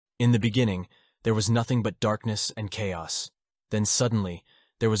In the beginning, there was nothing but darkness and chaos. Then suddenly,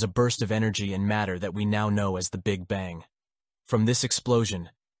 there was a burst of energy and matter that we now know as the Big Bang. From this explosion,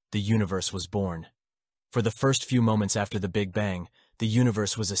 the universe was born. For the first few moments after the Big Bang, the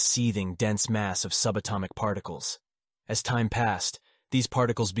universe was a seething, dense mass of subatomic particles. As time passed, these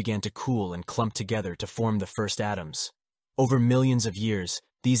particles began to cool and clump together to form the first atoms. Over millions of years,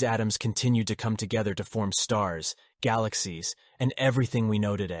 these atoms continued to come together to form stars, galaxies, and everything we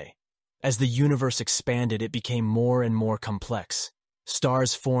know today. As the universe expanded, it became more and more complex.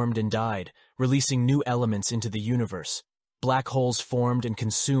 Stars formed and died, releasing new elements into the universe. Black holes formed and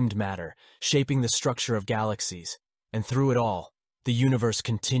consumed matter, shaping the structure of galaxies. And through it all, the universe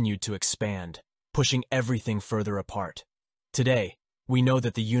continued to expand, pushing everything further apart. Today, we know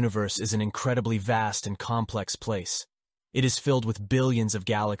that the universe is an incredibly vast and complex place. It is filled with billions of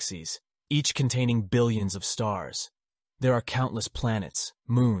galaxies, each containing billions of stars. There are countless planets,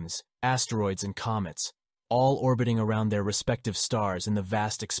 moons, asteroids, and comets, all orbiting around their respective stars in the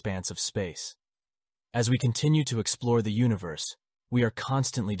vast expanse of space. As we continue to explore the universe, we are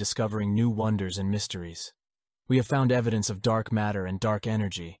constantly discovering new wonders and mysteries. We have found evidence of dark matter and dark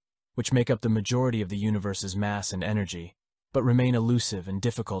energy, which make up the majority of the universe's mass and energy, but remain elusive and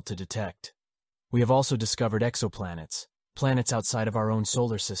difficult to detect. We have also discovered exoplanets, planets outside of our own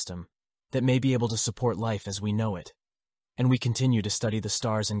solar system, that may be able to support life as we know it. And we continue to study the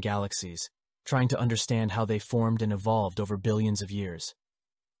stars and galaxies, trying to understand how they formed and evolved over billions of years.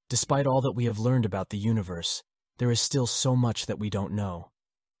 Despite all that we have learned about the universe, there is still so much that we don't know.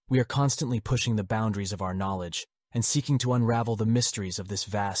 We are constantly pushing the boundaries of our knowledge and seeking to unravel the mysteries of this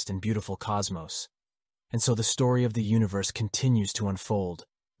vast and beautiful cosmos. And so the story of the universe continues to unfold,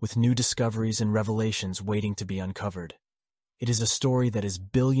 with new discoveries and revelations waiting to be uncovered. It is a story that is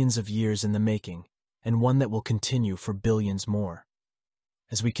billions of years in the making, and one that will continue for billions more.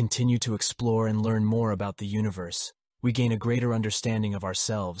 As we continue to explore and learn more about the universe, we gain a greater understanding of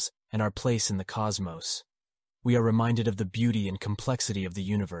ourselves and our place in the cosmos. We are reminded of the beauty and complexity of the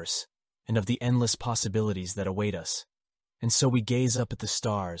universe, and of the endless possibilities that await us. And so we gaze up at the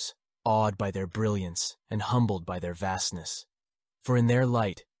stars, awed by their brilliance and humbled by their vastness. For in their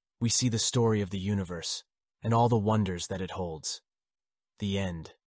light, we see the story of the universe, and all the wonders that it holds. The end.